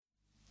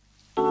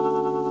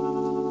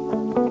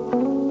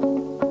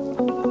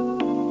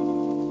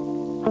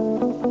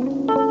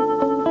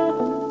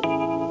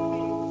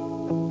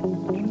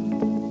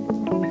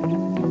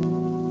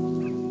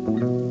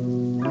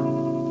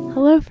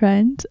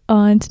friend.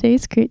 On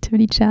today's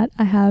creativity chat,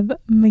 I have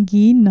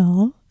McGee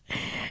Null.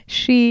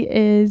 She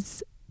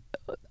is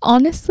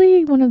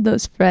honestly one of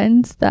those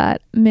friends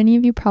that many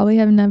of you probably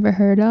have never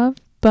heard of,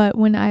 but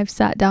when I've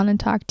sat down and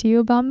talked to you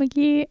about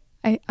McGee,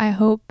 I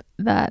hope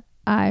that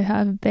I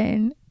have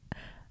been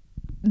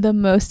the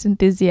most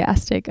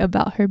enthusiastic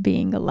about her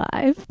being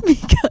alive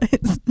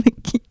because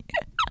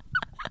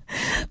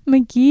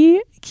McGee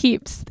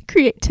keeps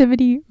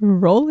creativity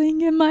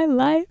rolling in my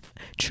life.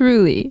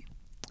 Truly.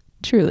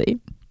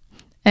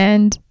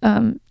 And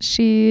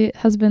she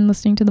has been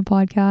listening to the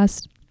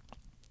podcast,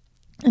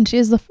 and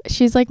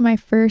she's like my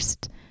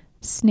first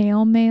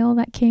snail mail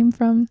that came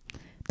from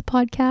the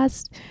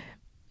podcast.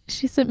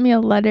 She sent me a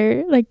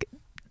letter like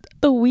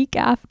the week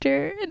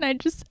after, and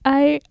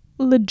I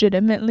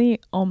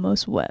legitimately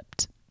almost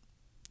wept.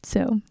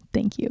 So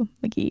thank you,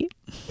 McGee.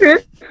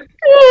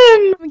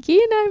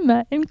 McGee and I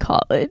met in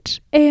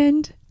college,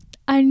 and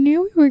I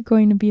knew we were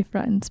going to be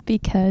friends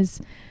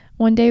because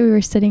one day we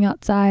were sitting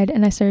outside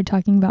and I started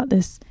talking about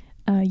this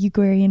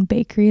Uruguayan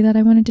bakery that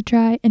I wanted to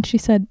try, and she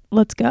said,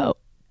 "Let's go."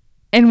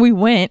 And we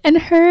went, and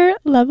her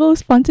level of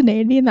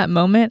spontaneity in that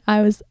moment,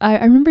 I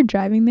remember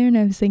driving there and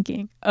I was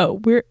thinking, oh,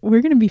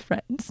 we're gonna be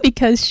friends,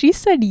 because she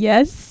said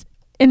yes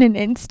in an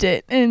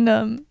instant. And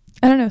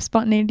I don't know,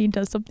 spontaneity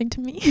does something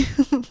to me.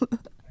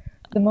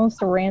 The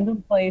most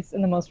random place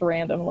in the most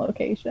random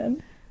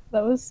location.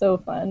 That was so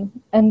fun.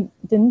 And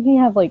didn't he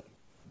have like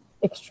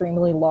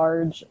extremely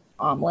large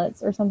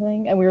omelets or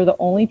something? And we were the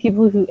only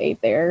people who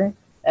ate there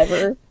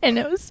ever. And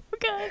it was so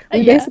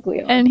good.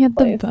 Basically, and he had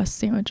the best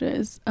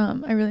sandwiches.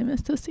 I really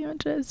missed those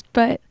sandwiches.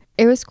 But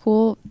it was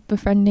cool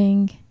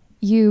befriending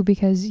you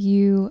because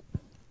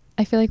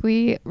I feel like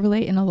we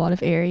relate in a lot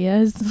of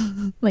areas.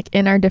 Like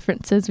in our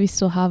differences, we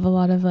still have a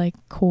lot of like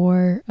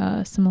core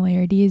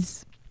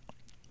similarities.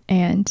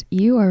 And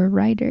you are a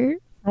writer.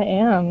 I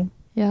am.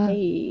 Yeah.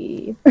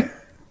 Hey.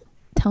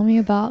 Tell me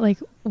about, like,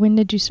 when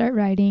did you start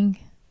writing?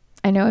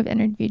 I know I've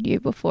interviewed you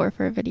before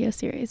for a video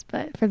series,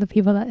 but for the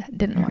people that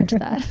didn't watch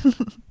that.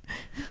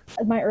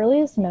 My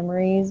earliest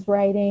memories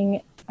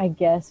writing, I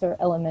guess, are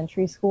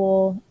elementary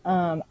school.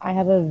 I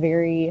have a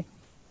very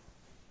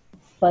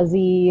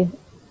fuzzy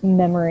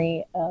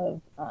memory of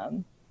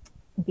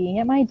being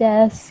at my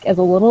desk as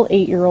a little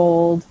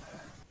 8-year-old,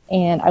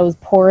 and I was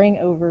poring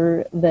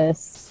over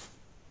this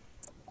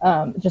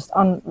just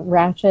on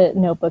ratchet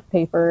notebook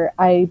paper.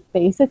 I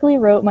basically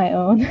wrote my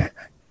own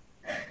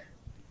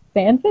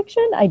fan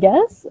fiction, I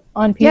guess,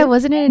 on Peter. Yeah,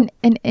 wasn't it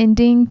an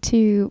ending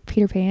to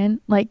Peter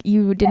Pan? Like,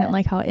 you didn't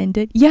like how it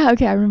ended? Yeah,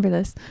 okay, I remember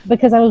this.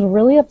 Because I was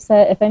really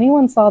upset. If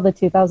anyone saw the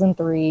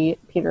 2003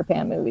 Peter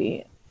Pan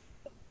movie,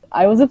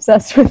 I was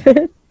obsessed with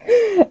it.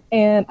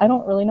 And I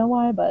don't really know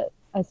why, but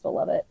I still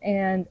love it.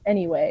 And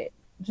anyway,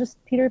 just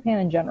Peter Pan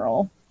in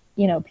general.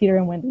 You know, Peter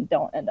and Wendy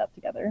don't end up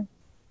together.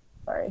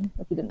 Sorry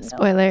if you didn't know.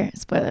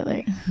 Spoiler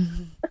alert.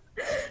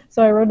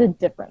 So I wrote a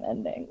different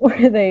ending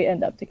where they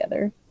end up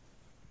together.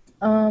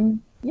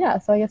 Yeah,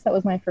 so I guess that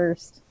was my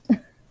first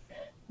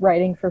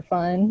writing for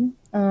fun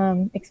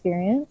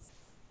experience.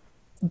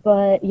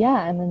 But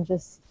yeah, and then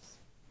just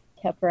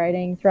kept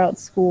writing throughout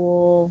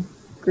school,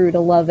 grew to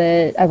love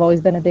it. I've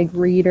always been a big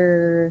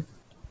reader.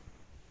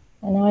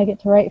 And now I get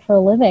to write for a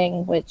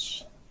living,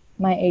 which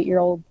my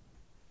 8-year-old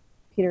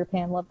Peter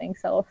Pan loving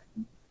self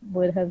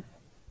would have,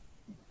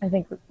 I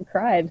think,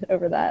 cried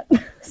over that.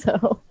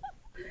 So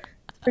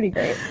it's pretty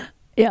great.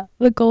 Yeah,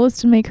 the goal is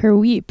to make her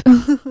weep.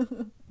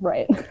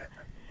 Right.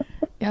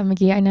 Yeah,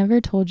 McGee, I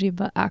never told you,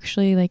 but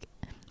actually, like,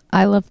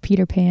 I love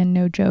Peter Pan,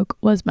 no joke,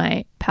 was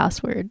my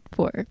password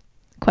for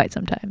quite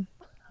some time.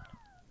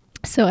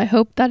 So I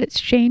hope that it's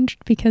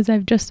changed because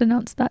I've just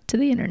announced that to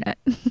the internet.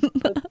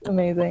 That's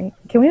amazing.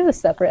 Can we have a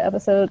separate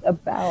episode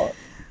about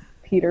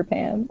Peter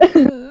Pan?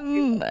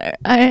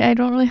 I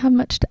don't really have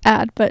much to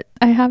add, but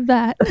I have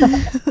that. I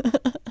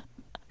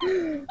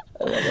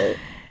love it.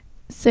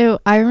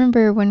 So I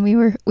remember when we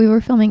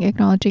were filming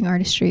Acknowledging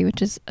Artistry,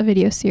 which is a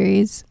video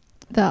series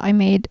that I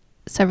made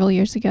several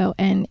years ago,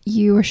 and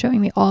you were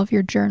showing me all of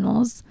your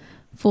journals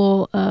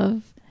full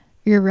of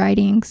your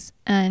writings,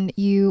 and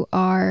you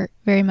are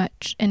very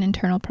much an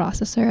internal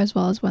processor as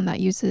well as one that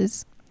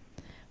uses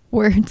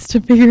words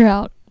to figure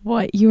out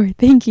what you are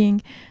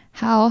thinking.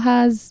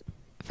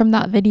 From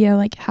that video,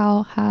 like,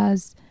 how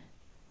has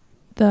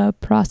the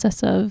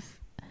process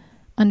of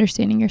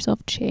understanding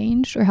yourself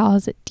changed, or how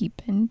has it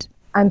deepened?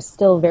 I'm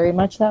still very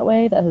much that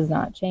way. That has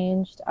not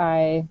changed.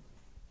 I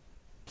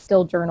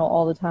still journal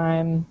all the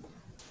time.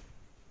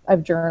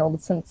 I've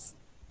journaled since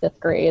 5th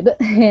grade.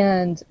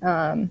 And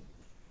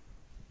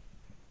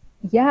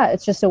yeah,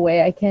 it's just a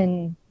way I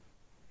can,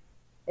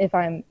 if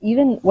I'm,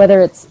 even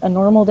whether it's a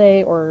normal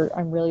day or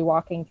I'm really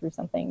walking through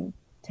something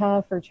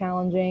tough or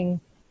challenging,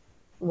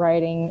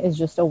 writing is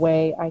just a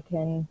way I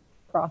can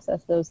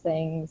process those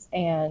things.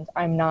 And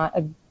I am not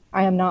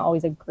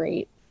always a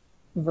great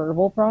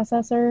verbal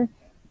processor.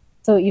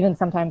 So even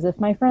sometimes if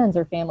my friends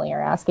or family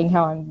are asking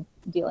how I'm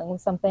dealing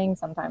with something,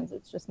 sometimes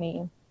it's just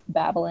me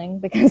babbling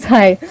because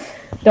I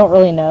don't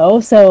really know.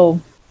 So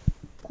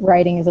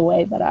writing is a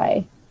way that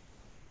I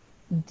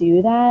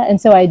do that. And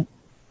so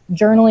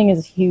journaling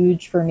is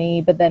huge for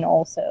me, but then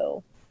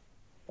also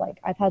like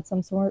I've had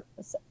some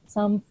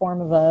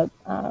form of a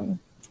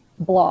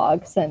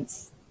blog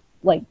since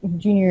like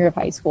junior year of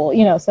high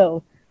school,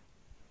 so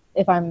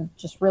if I'm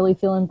just really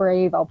feeling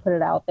brave, I'll put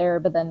it out there,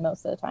 but then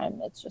most of the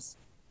time it's just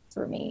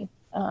for me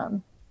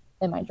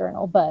in my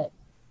journal. But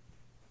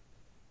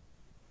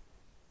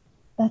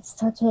that's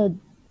such a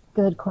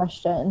good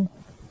question.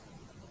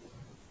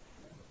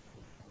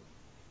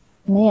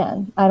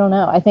 Man, I don't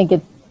know. I think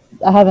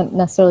I haven't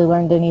necessarily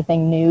learned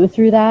anything new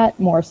through that,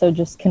 more so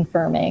just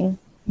confirming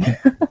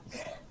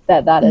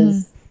that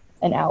is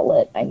an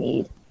outlet I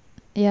need.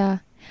 Yeah.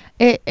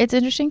 It's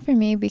interesting for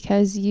me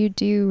because you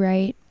do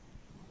write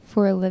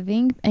for a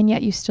living and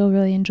yet you still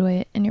really enjoy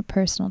it in your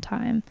personal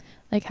time.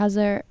 Like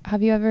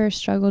have you ever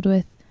struggled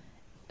with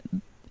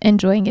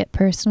enjoying it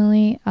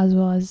personally as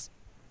well as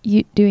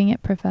you doing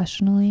it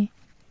professionally?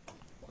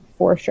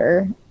 For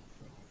sure.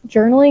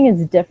 Journaling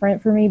is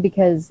different for me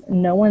because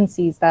no one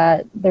sees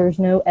that. There's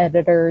no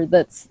editor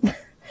that's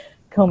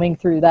combing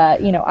through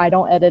that. I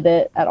don't edit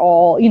it at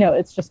all.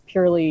 It's just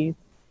purely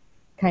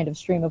kind of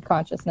stream of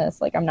consciousness.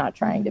 Like I'm not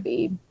trying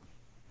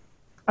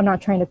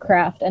to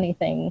craft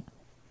anything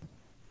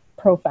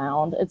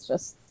profound. It's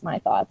just my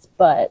thoughts.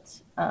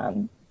 But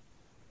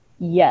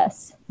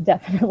yes,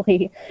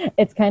 definitely.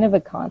 It's kind of a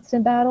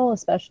constant battle,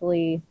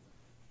 especially,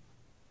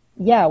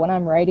 when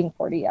I'm writing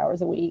 40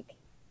 hours a week.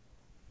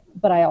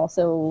 But I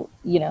also,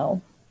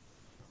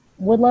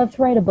 would love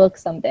to write a book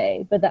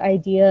someday. But the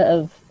idea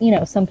of,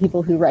 some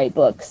people who write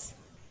books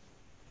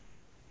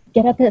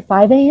get up at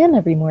 5 a.m.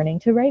 every morning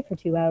to write for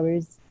 2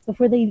 hours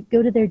before they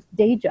go to their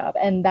day job.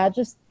 And that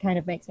just kind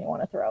of makes me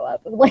want to throw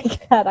up.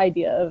 Like that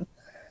idea of,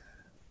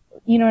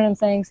 you know what I'm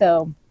saying?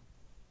 So,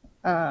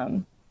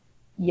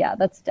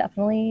 that's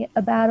definitely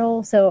a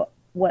battle. So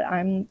what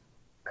I'm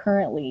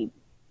currently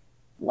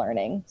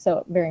learning,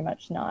 so very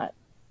much I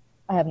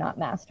have not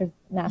mastered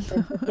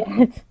it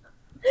yet.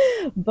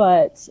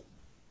 But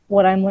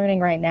what I'm learning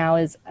right now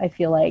is I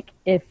feel like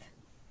if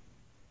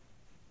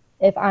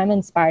I'm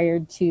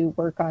inspired to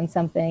work on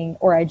something,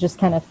 or I just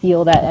kind of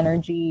feel that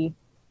energy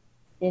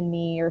in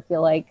me, or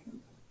feel like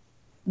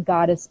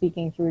God is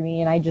speaking through me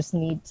and I just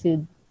need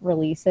to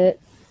release it,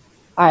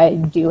 I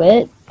do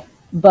it.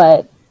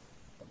 But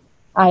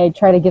I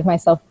try to give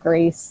myself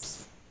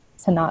grace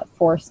to not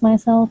force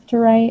myself to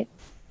write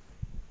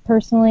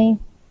personally,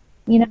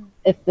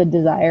 if the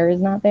desire is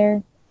not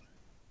there.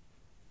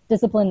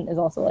 Discipline is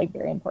also like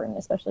very important,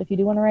 especially if you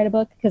do want to write a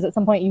book, because at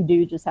some point you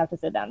do just have to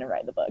sit down and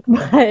write the book.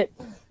 But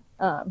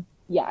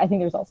I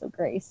think there's also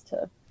grace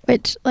to,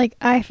 which like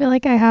I feel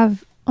like I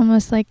have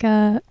almost like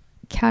a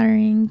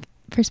countering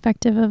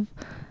perspective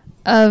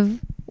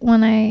of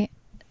when I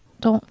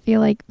don't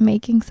feel like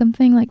making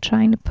something, like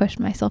trying to push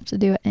myself to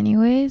do it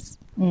anyways.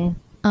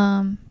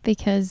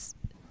 Because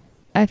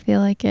I feel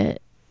like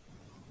it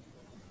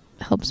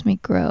helps me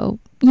grow,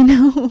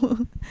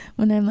 when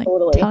I'm like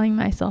telling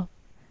myself,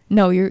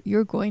 no,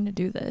 you're going to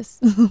do this.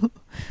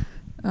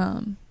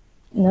 Build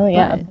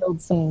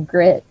some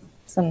grit.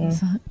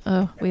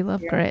 We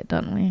love grit,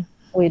 don't we?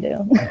 We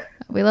do.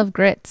 We love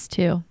grits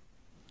too,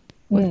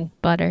 with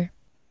butter.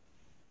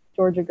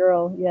 Georgia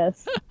girl,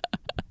 yes.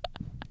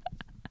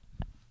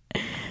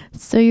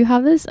 So you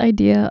have this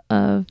idea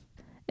of,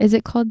 is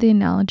it called the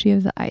analogy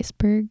of the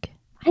iceberg?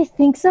 I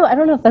think so. I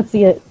don't know if that's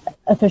the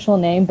official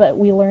name, but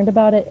we learned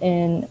about it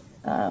in,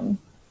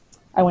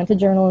 I went to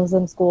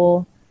journalism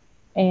school,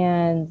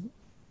 and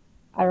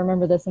I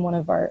remember this in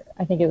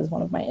I think it was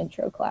one of my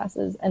intro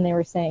classes, and they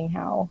were saying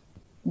how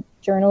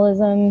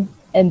journalism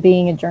and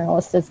being a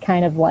journalist is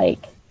kind of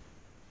like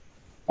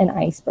an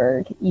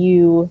iceberg.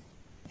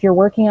 If you're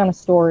working on a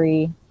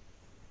story,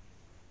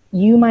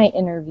 you might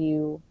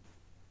interview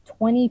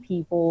 20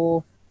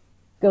 people,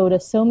 go to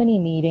so many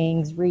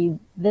meetings, read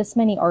this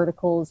many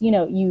articles.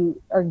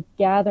 You are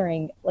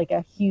gathering like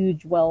a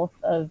huge wealth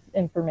of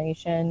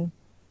information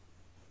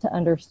to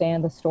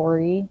understand the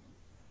story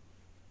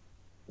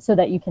so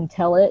that you can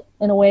tell it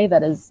in a way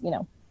that is,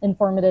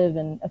 informative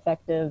and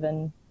effective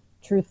and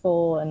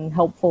truthful and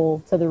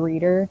helpful to the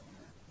reader.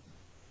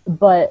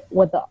 But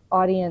what the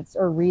audience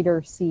or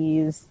reader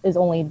sees is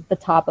only the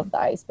top of the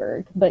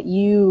iceberg. But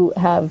you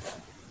have,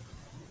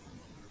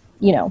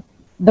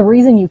 the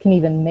reason you can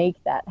even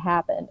make that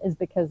happen is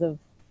because of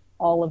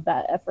all of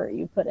that effort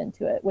you put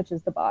into it, which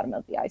is the bottom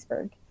of the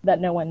iceberg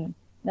that no one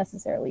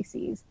necessarily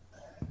sees.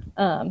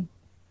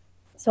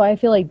 So I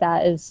feel like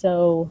that is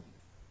so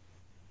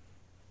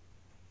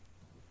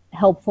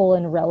helpful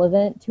and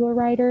relevant to a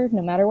writer,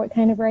 no matter what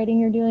kind of writing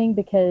you're doing,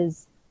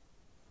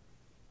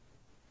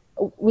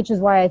 which is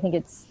why I think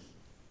it's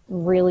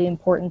really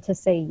important to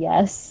say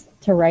yes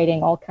to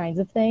writing all kinds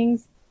of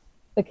things,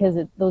 because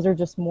those are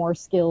just more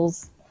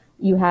skills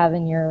you have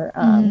in your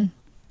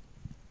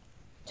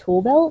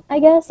tool belt, I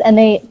guess, and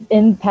they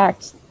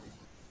impact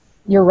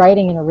your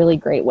writing in a really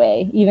great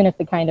way, even if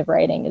the kind of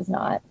writing is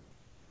not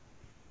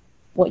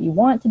what you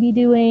want to be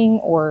doing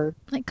or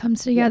like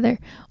comes together.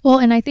 Well,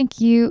 and I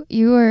think you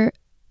are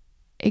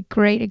a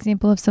great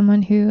example of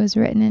someone who has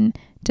written in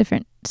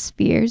different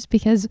spheres,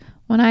 because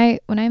when I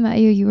met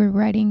you, you were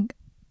writing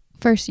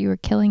first, you were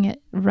killing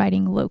it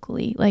writing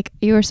locally. Like,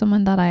 you were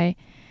someone that I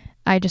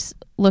just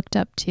looked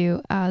up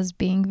to as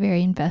being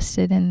very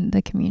invested in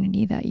the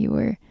community that you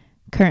were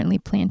currently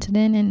planted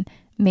in, and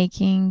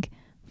making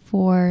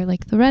for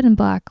like the Red and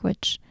Black,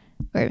 which,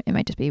 or it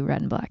might just be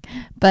Red and Black,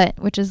 but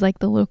which is like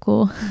the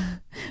local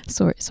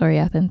sorry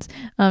Athens,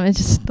 it's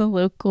just the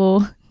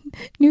local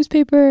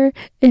newspaper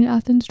in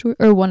Athens,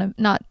 or one of,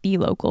 not the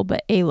local,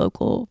 but a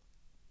local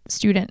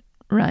student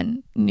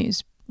run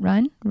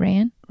newspaper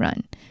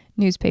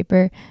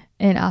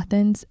in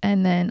Athens.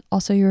 And then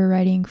also you were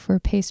writing for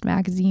Paste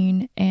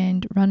Magazine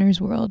and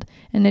Runner's World,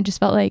 and it just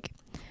felt like,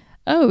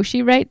 oh,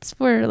 she writes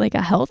for like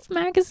a health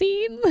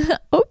magazine.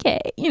 Okay,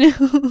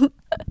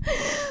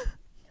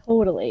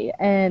 Totally.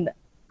 And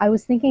I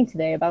was thinking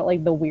today about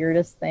like the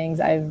weirdest things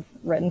I've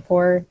written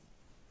for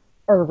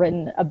or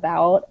written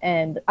about.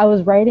 And I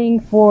was writing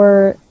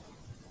for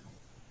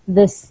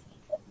this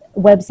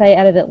website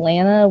out of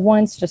Atlanta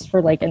once, just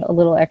for like a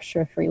little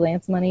extra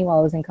freelance money while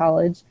I was in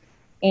college.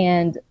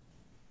 And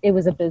it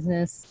was a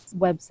business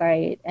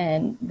website,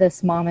 and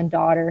this mom and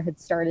daughter had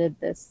started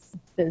this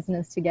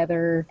business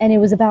together. And it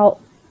was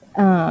about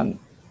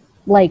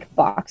like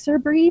boxer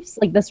briefs,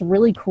 like this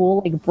really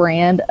cool like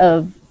brand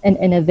of an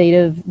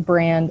innovative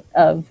brand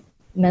of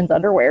men's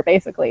underwear,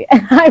 basically.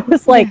 And I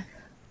was like,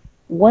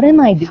 what am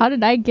I doing? How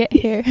did I get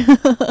here?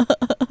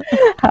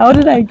 How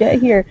did I get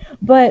here?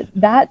 But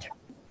that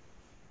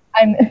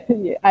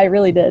I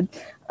really did.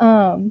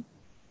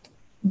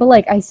 But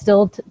like, I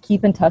still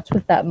keep in touch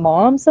with that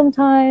mom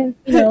sometimes.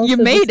 You so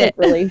made just, it.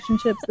 Like,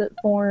 relationships that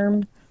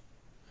form.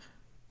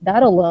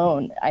 That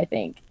alone, I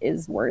think,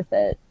 is worth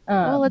it.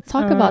 Well, let's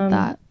talk about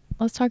that.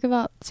 Let's talk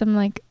about some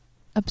like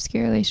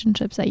obscure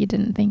relationships that you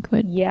didn't think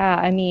would. Yeah,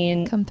 I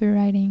mean, come through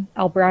writing.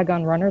 I'll brag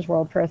on Runner's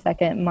World for a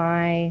second.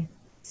 My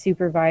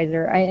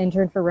supervisor, I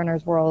interned for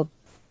Runner's World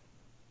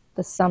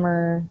the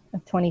summer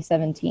of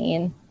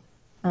 2017.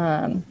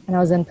 And I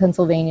was in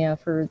Pennsylvania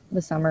for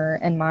the summer,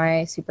 and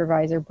my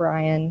supervisor,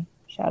 Brian,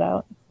 shout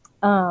out,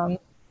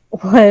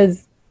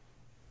 was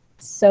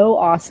so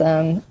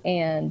awesome,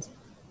 and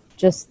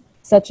just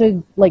such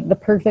a, like, the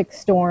perfect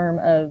storm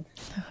of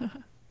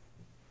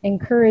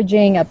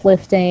encouraging,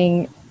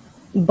 uplifting,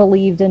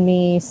 believed in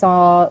me,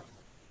 saw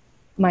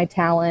my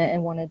talent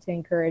and wanted to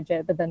encourage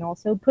it, but then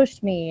also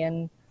pushed me.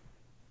 And,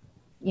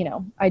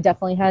 I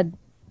definitely had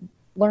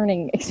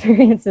learning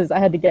experiences I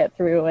had to get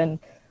through, and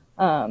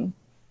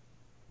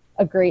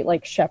a great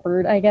like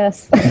shepherd, I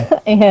guess.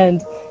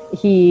 And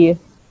he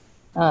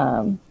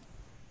and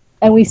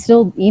we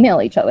still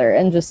email each other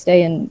and just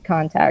stay in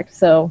contact.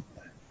 So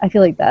I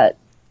feel like that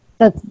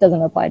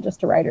doesn't apply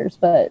just to writers,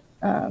 but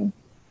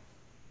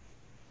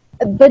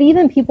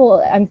even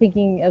people, I'm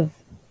thinking of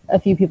a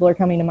few people are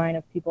coming to mind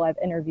of people I've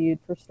interviewed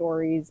for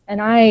stories,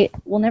 and I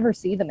will never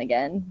see them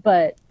again,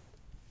 but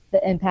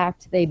the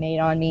impact they made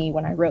on me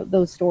when I wrote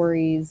those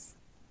stories,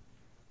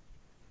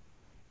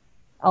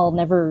 I'll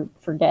never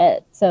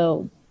forget.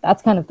 So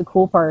that's kind of the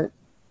cool part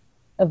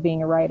of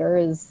being a writer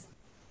is,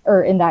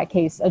 or in that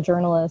case, a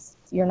journalist.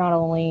 You're not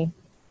only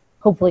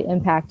hopefully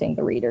impacting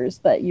the readers,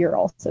 but you're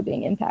also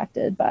being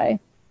impacted by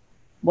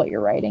what you're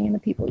writing and the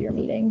people you're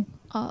meeting.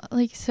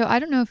 So I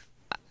don't know if,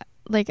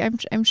 like,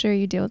 I'm sure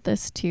you deal with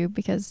this too,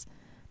 because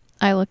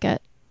I look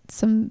at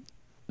some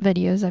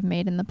videos I've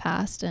made in the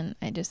past and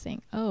I just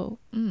think,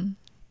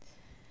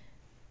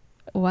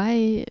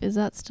 why is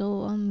that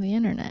still on the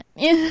internet?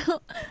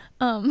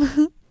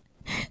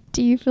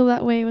 Do you feel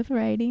that way with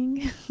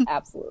writing?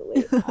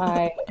 Absolutely.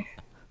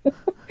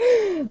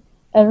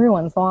 Every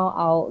once in a while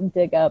I'll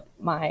dig up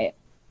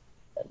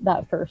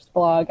that first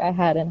blog I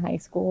had in high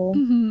school.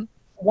 Mm-hmm.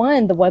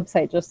 One, the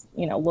website just,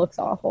 looks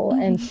awful.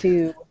 Mm-hmm. And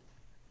two,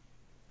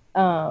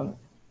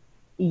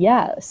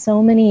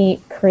 so many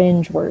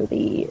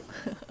cringeworthy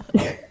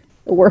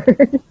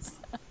words.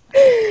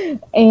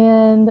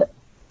 And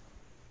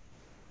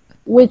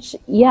which,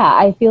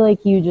 I feel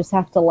like you just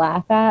have to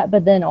laugh at,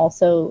 but then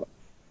also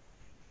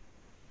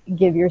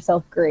give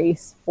yourself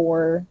grace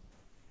for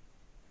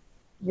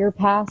your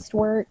past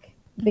work,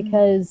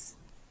 because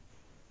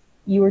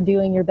you were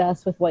doing your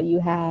best with what you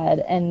had,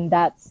 and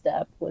that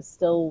step was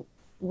still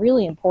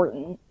really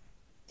important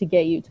to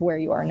get you to where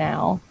you are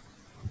now.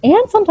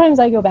 And sometimes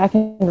I go back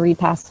and read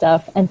past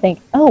stuff and think,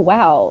 oh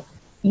wow,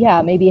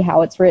 maybe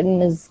how it's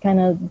written is kind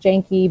of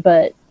janky,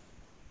 but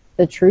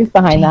the truth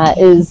behind that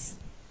is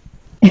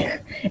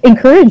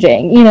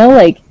encouraging.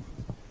 Like,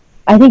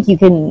 I think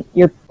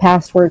your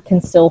past work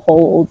can still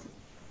hold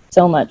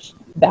so much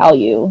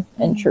value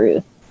and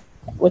truth,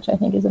 which I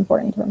think is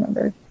important to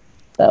remember.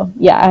 So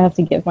I have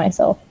to give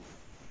myself,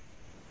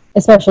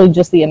 especially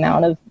just the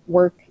amount of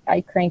work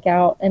I crank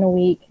out in a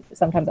week.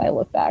 Sometimes I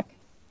look back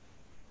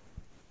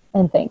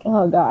and think,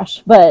 oh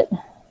gosh, but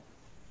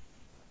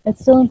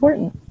it's still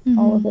important. Mm-hmm.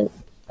 All of it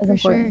is For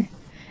important. Sure.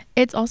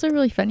 It's also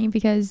really funny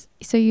because,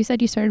 so you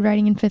said you started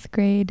writing in 5th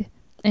grade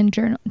and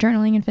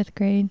journaling in 5th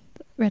grade.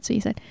 That's what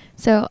you said.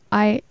 So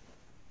I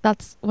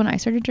that's when I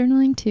started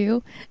journaling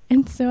too.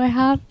 And so I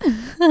have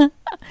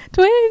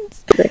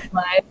twins.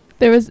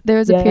 There was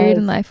a period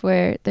in life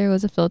where there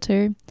was a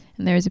filter,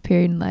 and there was a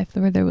period in life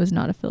where there was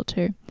not a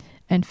filter.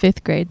 And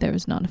 5th grade, there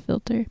was not a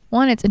filter.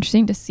 One, it's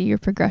interesting to see your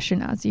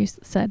progression, as you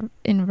said,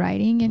 in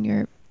writing and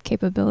your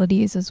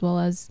capabilities, as well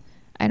as,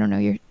 I don't know,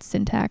 your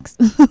syntax.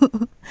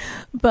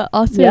 But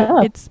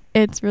also,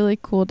 it's really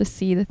cool to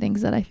see the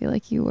things that I feel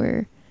like you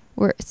were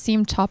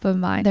seemed top of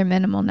mind. They're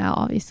minimal now,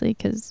 obviously,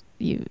 because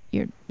you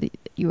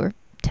were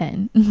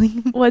 10.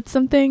 What's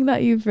something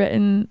that you've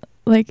written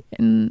like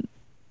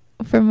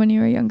from when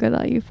you were younger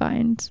that you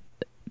find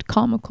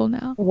comical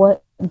now?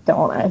 What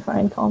don't I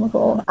find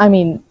comical? I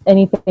mean,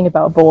 anything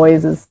about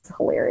boys is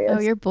hilarious.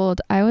 Oh, you're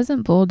bold. I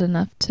wasn't bold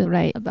enough to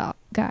write about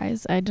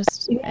guys. I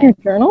just in your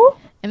journal?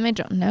 In my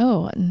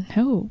journal?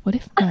 No. What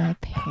if my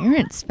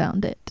parents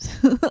found it?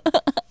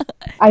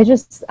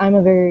 I'm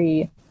a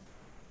very,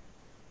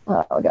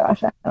 oh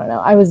gosh, I don't know.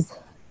 I was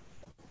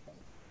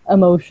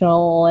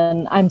emotional,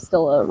 and I'm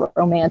still a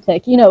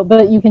romantic,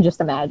 but you can just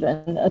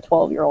imagine a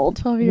 12-year-old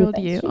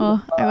you.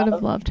 Oh, I would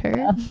have loved her.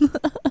 Yeah.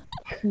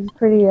 She's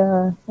pretty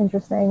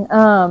interesting.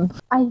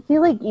 I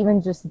feel like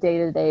even just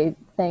day-to-day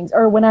things,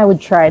 or when I would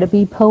try to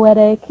be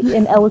poetic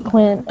and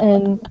eloquent,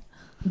 and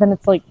then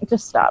it's like,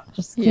 just stop.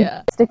 Just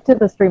stick to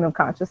the stream of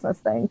consciousness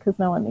thing, because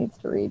no one needs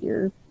to read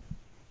your...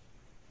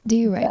 Do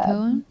you write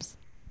poems?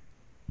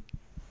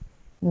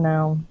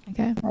 No.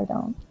 Okay. I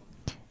don't.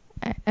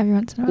 Every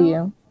once in a while? Do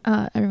you?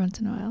 Every once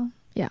in a while.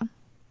 Yeah.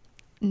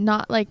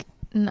 Not like,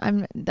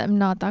 I'm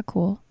not that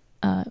cool.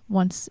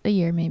 Once a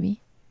year,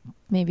 maybe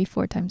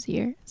 4 times a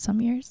year,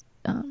 some years.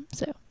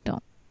 So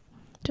don't,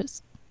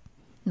 just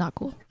not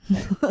cool.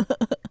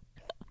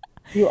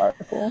 You are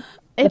cool.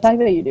 The fact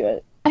that you do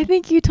it. I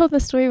think you told the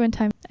story one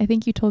time. I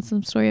think you told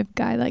some story of a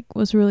guy like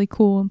was really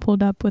cool and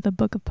pulled up with a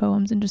book of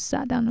poems and just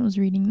sat down and was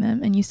reading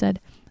them. And you said,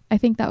 I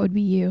think that would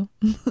be you.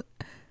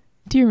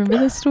 Do you remember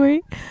this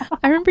story?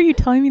 I remember you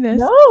telling me this.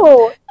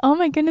 No. Oh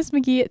my goodness,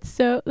 McGee. It's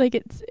so like,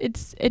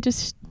 it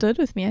just stood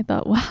with me. I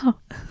thought, wow.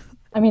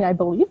 I mean, I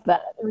believe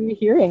that.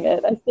 Rehearing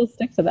it, I still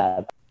stick to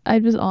that. I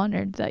was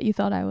honored that you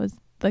thought I was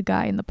the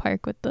guy in the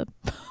park with the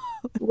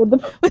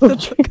book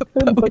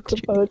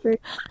of poetry.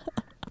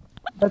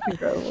 That's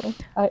incredible.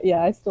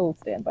 I still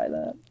stand by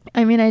that.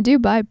 I mean, I do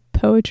buy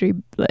poetry,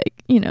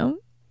 like,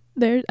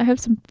 I have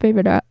some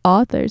favorite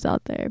authors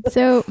out there.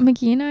 So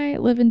McGee and I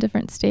live in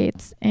different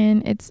states,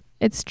 and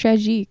it's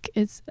tragique.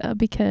 It's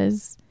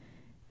because,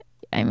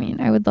 I mean,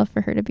 I would love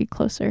for her to be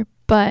closer,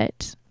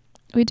 but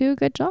we do a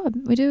good job.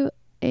 We do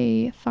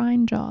a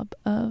fine job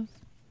of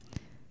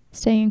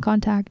staying in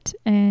contact,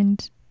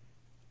 and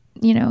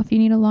if you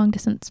need a long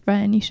distance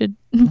friend, you should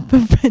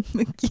befriend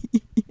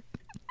McGee.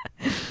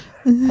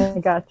 I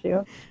got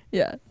you.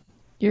 Yeah,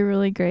 you're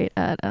really great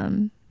at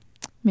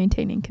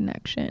maintaining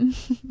connection.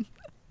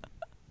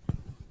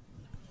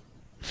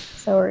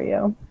 So are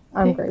you.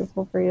 I'm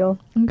grateful for you.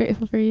 I'm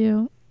grateful for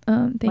you.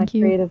 Thank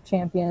you. My creative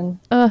champion.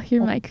 Oh,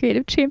 you're my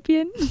creative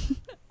champion.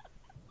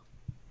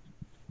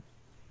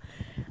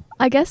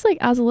 I guess, like,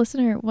 as a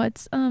listener,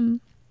 what's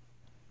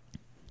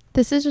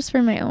this is just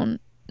for my own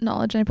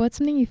knowledge, but what's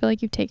something you feel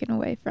like you've taken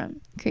away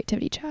from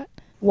Creativity Chat?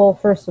 Well,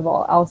 first of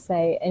all, I'll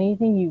say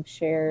anything you've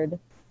shared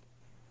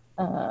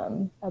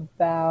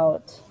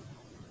about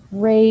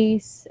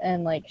race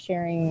and like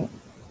hearing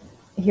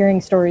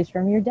stories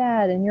from your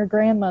dad and your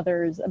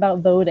grandmothers about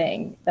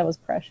voting, that was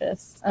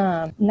precious.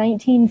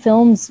 19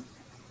 films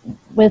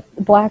with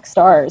Black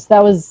stars,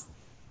 that was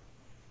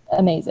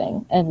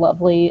amazing and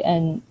lovely,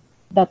 and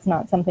that's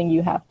not something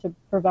you have to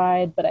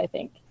provide, but I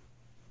think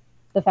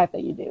the fact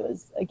that you do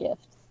is a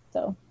gift,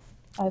 so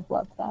I've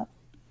loved that.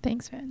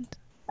 Thanks, friend.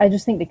 I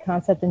just think the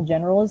concept in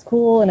general is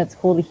cool, and it's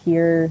cool to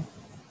hear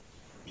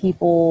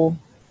people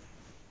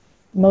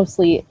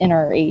mostly in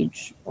our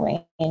age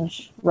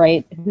range,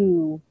 right,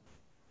 who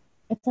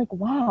it's like,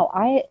 wow,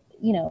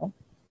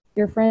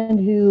 your friend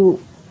who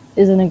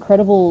is an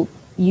incredible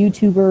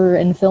YouTuber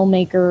and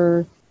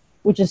filmmaker,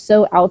 which is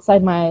so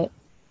outside my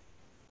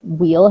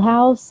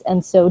wheelhouse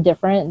and so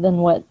different than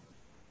what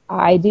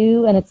I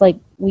do, and it's like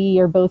we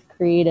are both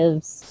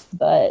creatives,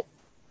 but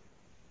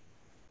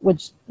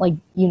which like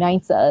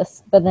unites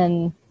us, but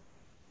then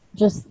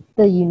just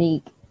the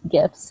unique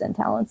gifts and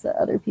talents that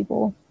other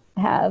people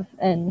have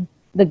and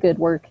the good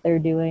work they're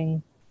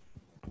doing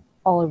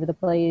all over the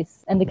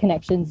place and the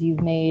connections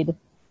you've made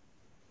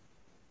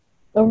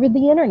over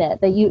the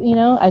internet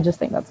that I just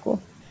think that's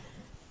cool.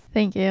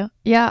 Thank you.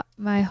 Yeah,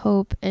 my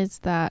hope is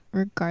that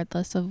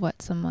regardless of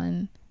what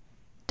someone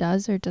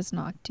does or does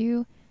not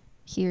do,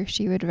 he or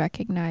she would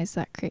recognize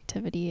that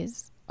creativity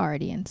is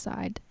already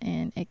inside,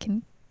 and it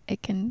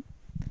can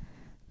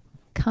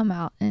come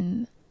out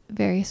in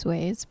various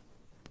ways,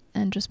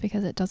 and just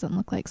because it doesn't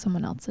look like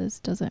someone else's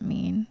doesn't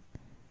mean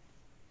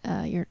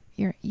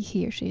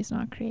he or she is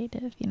not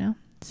creative,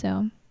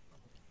 so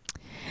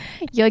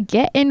you're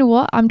getting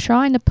what I'm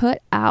trying to put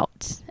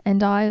out,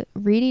 and I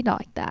really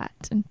like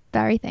that. I'm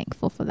very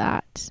thankful for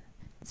that.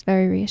 It's It's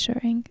very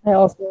reassuring. I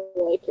also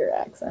like your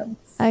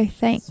accents.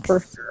 Thanks. For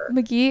sure.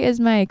 McGee is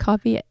my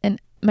copy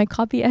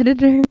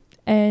editor,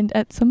 and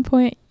at some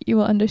point you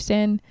will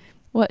understand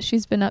what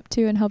she's been up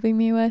to and helping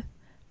me with,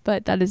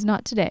 but that is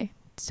not today.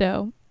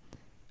 So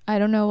I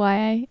don't know why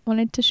I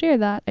wanted to share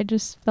that. I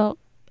just felt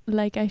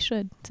like I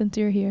should since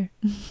you're here.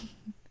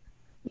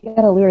 You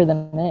gotta lure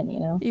them in, you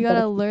know? You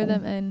gotta lure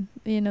them in.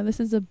 You know, this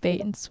is a bait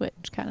and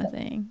switch kind of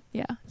thing.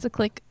 Yeah,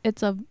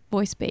 it's a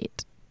voice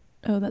bait.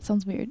 Oh, that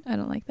sounds weird. I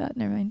don't like that.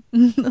 Never mind.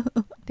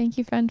 Thank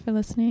you, friend, for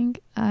listening.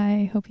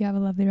 I hope you have a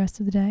lovely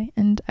rest of the day,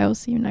 and I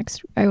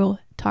will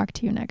talk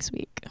to you next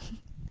week.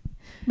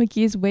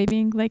 McGee is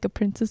waving like a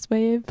princess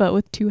wave, but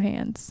with two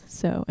hands.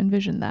 So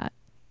envision that.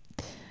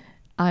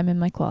 I'm in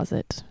my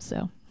closet,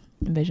 so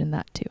envision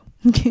that too.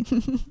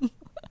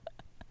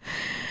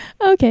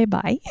 Okay,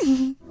 bye.